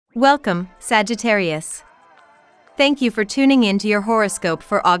Welcome, Sagittarius. Thank you for tuning in to your horoscope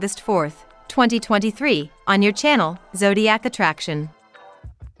for August 4th, 2023, on your channel, Zodiac Attraction.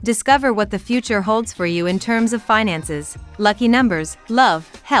 Discover what the future holds for you in terms of finances, lucky numbers, love,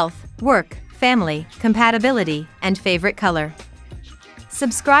 health, work, family, compatibility, and favorite color.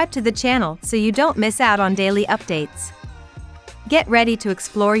 Subscribe to the channel so you don't miss out on daily updates. Get ready to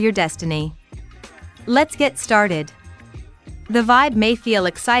explore your destiny. Let's get started. The vibe may feel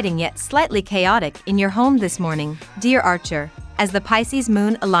exciting yet slightly chaotic in your home this morning, dear Archer, as the Pisces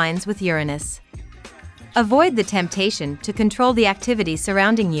moon aligns with Uranus. Avoid the temptation to control the activity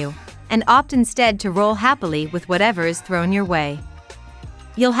surrounding you, and opt instead to roll happily with whatever is thrown your way.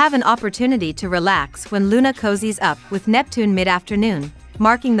 You'll have an opportunity to relax when Luna cozies up with Neptune mid-afternoon,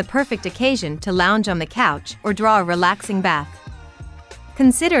 marking the perfect occasion to lounge on the couch or draw a relaxing bath.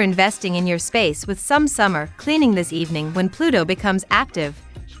 Consider investing in your space with some summer cleaning this evening when Pluto becomes active,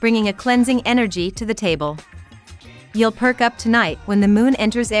 bringing a cleansing energy to the table. You'll perk up tonight when the moon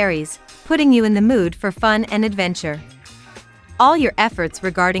enters Aries, putting you in the mood for fun and adventure. All your efforts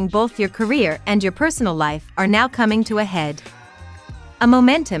regarding both your career and your personal life are now coming to a head. A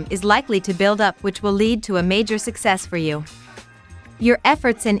momentum is likely to build up which will lead to a major success for you. Your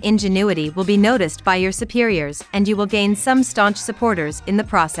efforts and ingenuity will be noticed by your superiors, and you will gain some staunch supporters in the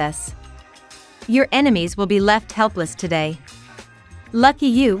process. Your enemies will be left helpless today. Lucky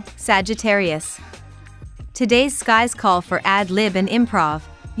you, Sagittarius. Today's skies call for ad-lib and improv,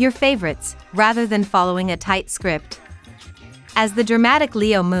 your favorites, rather than following a tight script. As the dramatic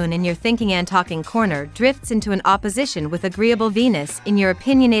Leo moon in your thinking and talking corner drifts into an opposition with agreeable Venus in your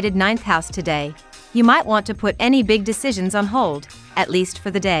opinionated 9th house today, you might want to put any big decisions on hold, at least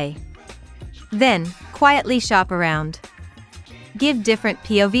for the day. Then, quietly shop around. Give different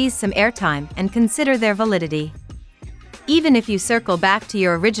POVs some airtime and consider their validity. Even if you circle back to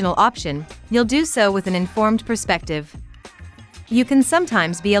your original option, you'll do so with an informed perspective. You can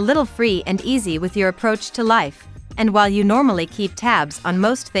sometimes be a little free and easy with your approach to life, and while you normally keep tabs on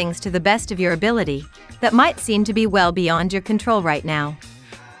most things to the best of your ability, that might seem to be well beyond your control right now.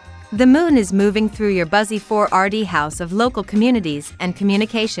 The moon is moving through your buzzy 4RD house of local communities and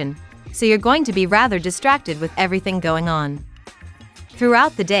communication, so you're going to be rather distracted with everything going on.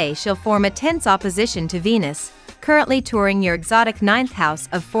 Throughout the day she'll form a tense opposition to Venus, currently touring your exotic 9th house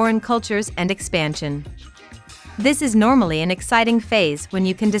of foreign cultures and expansion. This is normally an exciting phase when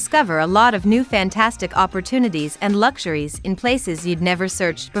you can discover a lot of new fantastic opportunities and luxuries in places you'd never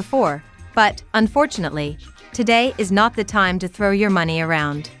searched before, but, unfortunately, today is not the time to throw your money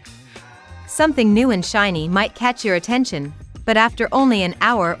around. Something new and shiny might catch your attention, but after only an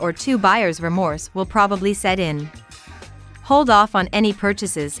hour or two buyer's remorse will probably set in. Hold off on any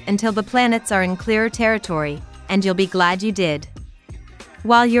purchases until the planets are in clearer territory, and you'll be glad you did.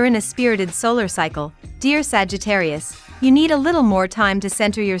 While you're in a spirited solar cycle, dear Sagittarius, you need a little more time to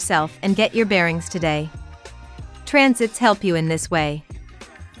center yourself and get your bearings today. Transits help you in this way.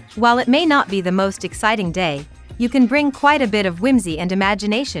 While it may not be the most exciting day, you can bring quite a bit of whimsy and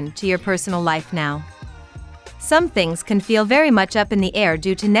imagination to your personal life now. Some things can feel very much up in the air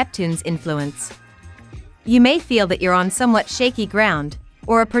due to Neptune's influence. You may feel that you're on somewhat shaky ground,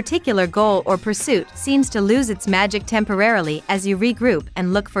 or a particular goal or pursuit seems to lose its magic temporarily as you regroup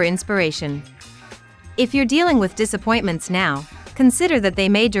and look for inspiration. If you're dealing with disappointments now, consider that they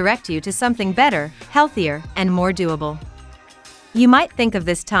may direct you to something better, healthier, and more doable. You might think of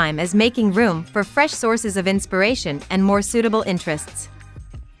this time as making room for fresh sources of inspiration and more suitable interests.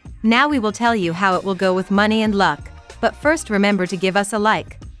 Now we will tell you how it will go with money and luck, but first remember to give us a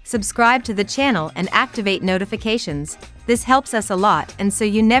like, subscribe to the channel and activate notifications. This helps us a lot and so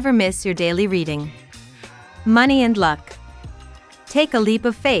you never miss your daily reading. Money and luck. Take a leap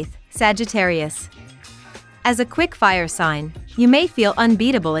of faith, Sagittarius. As a quick fire sign, you may feel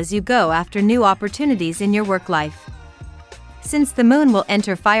unbeatable as you go after new opportunities in your work life. Since the moon will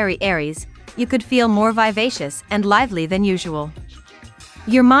enter fiery Aries, you could feel more vivacious and lively than usual.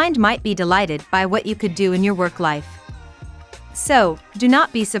 Your mind might be delighted by what you could do in your work life. So, do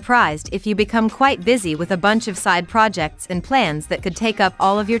not be surprised if you become quite busy with a bunch of side projects and plans that could take up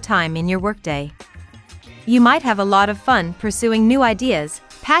all of your time in your workday. You might have a lot of fun pursuing new ideas,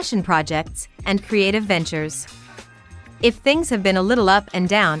 passion projects, and creative ventures. If things have been a little up and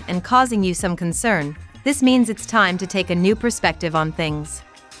down and causing you some concern, this means it's time to take a new perspective on things.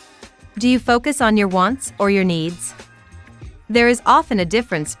 Do you focus on your wants or your needs? There is often a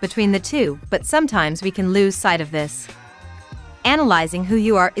difference between the two, but sometimes we can lose sight of this. Analyzing who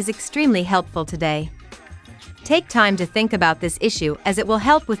you are is extremely helpful today. Take time to think about this issue as it will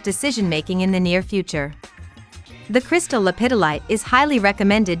help with decision-making in the near future. The crystal lepidolite is highly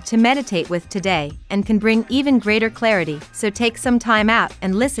recommended to meditate with today and can bring even greater clarity, so take some time out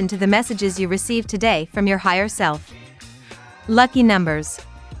and listen to the messages you receive today from your higher self. Lucky numbers.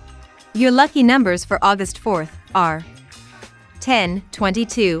 Your lucky numbers for August 4th are 10,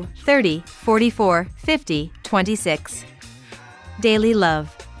 22, 30, 44, 50, 26. Daily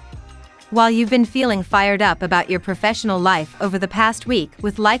love. While you've been feeling fired up about your professional life over the past week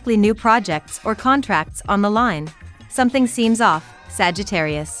with likely new projects or contracts on the line, something seems off,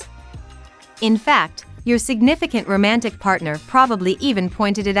 Sagittarius. In fact, your significant romantic partner probably even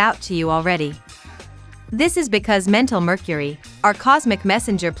pointed it out to you already. This is because mental Mercury, our cosmic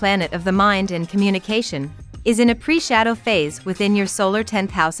messenger planet of the mind and communication, is in a pre-shadow phase within your solar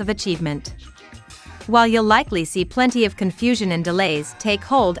 10th house of achievement. While you'll likely see plenty of confusion and delays take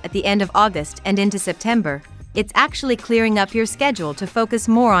hold at the end of August and into September, it's actually clearing up your schedule to focus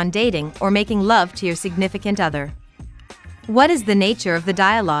more on dating or making love to your significant other. What is the nature of the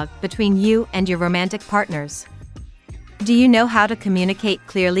dialogue between you and your romantic partners? Do you know how to communicate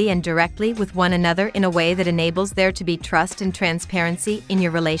clearly and directly with one another in a way that enables there to be trust and transparency in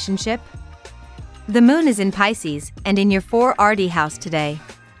your relationship? The moon is in Pisces and in your 4rd house today.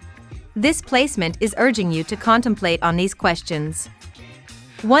 This placement is urging you to contemplate on these questions.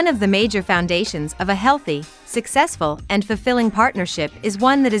 One of the major foundations of a healthy, successful, and fulfilling partnership is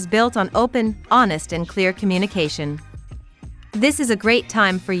one that is built on open, honest, and clear communication. This is a great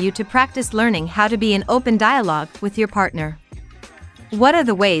time for you to practice learning how to be in open dialogue with your partner. What are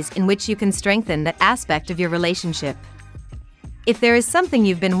the ways in which you can strengthen that aspect of your relationship? If there is something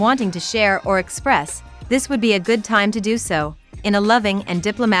you've been wanting to share or express, this would be a good time to do so, in a loving and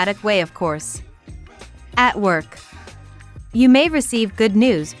diplomatic way, of course. At work. You may receive good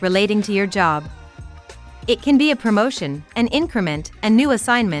news relating to your job. It can be a promotion, an increment, a new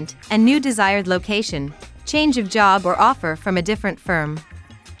assignment, a new desired location, change of job or offer from a different firm.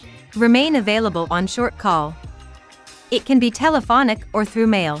 Remain available on short call. It can be telephonic or through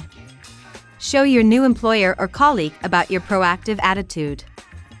mail. Show your new employer or colleague about your proactive attitude.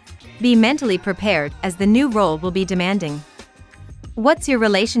 Be mentally prepared as the new role will be demanding. What's your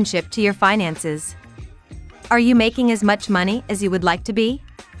relationship to your finances? Are you making as much money as you would like to be?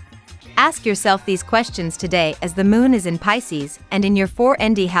 Ask yourself these questions today as the moon is in Pisces and in your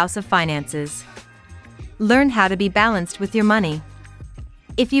 4th house of finances. Learn how to be balanced with your money.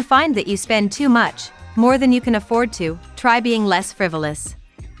 If you find that you spend too much, more than you can afford to, try being less frivolous.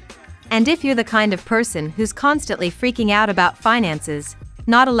 And if you're the kind of person who's constantly freaking out about finances,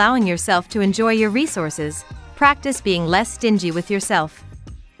 not allowing yourself to enjoy your resources, practice being less stingy with yourself.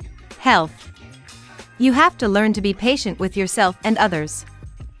 Health. You have to learn to be patient with yourself and others.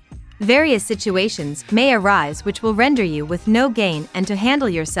 Various situations may arise which will render you with no gain, and to handle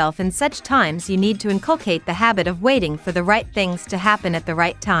yourself in such times you need to inculcate the habit of waiting for the right things to happen at the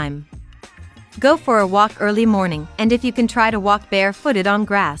right time. Go for a walk early morning, and if you can, try to walk barefooted on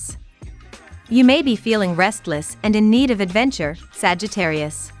grass. You may be feeling restless and in need of adventure,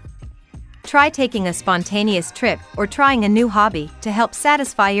 Sagittarius. Try taking a spontaneous trip or trying a new hobby to help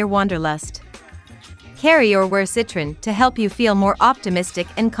satisfy your wanderlust. Carry or wear citron to help you feel more optimistic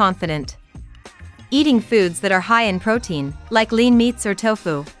and confident. Eating foods that are high in protein, like lean meats or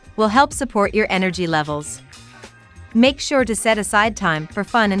tofu, will help support your energy levels. Make sure to set aside time for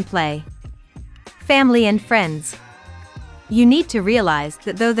fun and play. Family and friends. You need to realize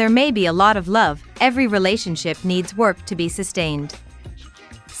that though there may be a lot of love, every relationship needs work to be sustained.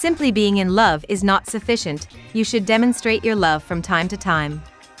 Simply being in love is not sufficient, you should demonstrate your love from time to time.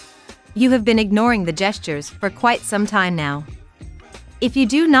 You have been ignoring the gestures for quite some time now. If you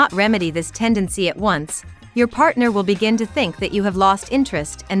do not remedy this tendency at once, your partner will begin to think that you have lost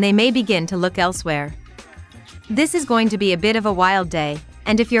interest and they may begin to look elsewhere. This is going to be a bit of a wild day,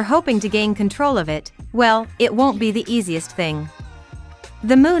 and if you're hoping to gain control of it, well, it won't be the easiest thing.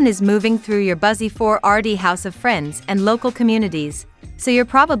 The moon is moving through your buzzy 4rd house of friends and local communities, so you're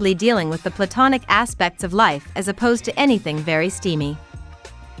probably dealing with the platonic aspects of life as opposed to anything very steamy.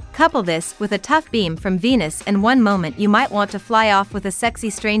 Couple this with a tough beam from Venus, and one moment you might want to fly off with a sexy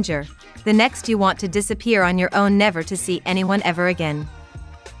stranger, the next you want to disappear on your own, never to see anyone ever again.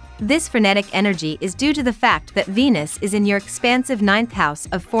 This frenetic energy is due to the fact that Venus is in your expansive 9th house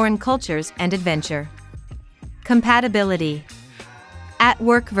of foreign cultures and adventure. Compatibility. At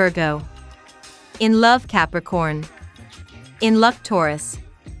work, Virgo. In love, Capricorn. In luck, Taurus.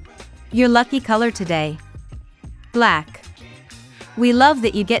 Your lucky color today: black. We love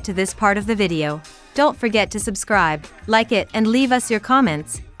that you get to this part of the video. Don't forget to subscribe, like it, and leave us your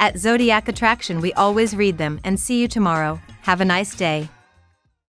comments. At Zodiac Attraction we always read them, and see you tomorrow. Have a nice day.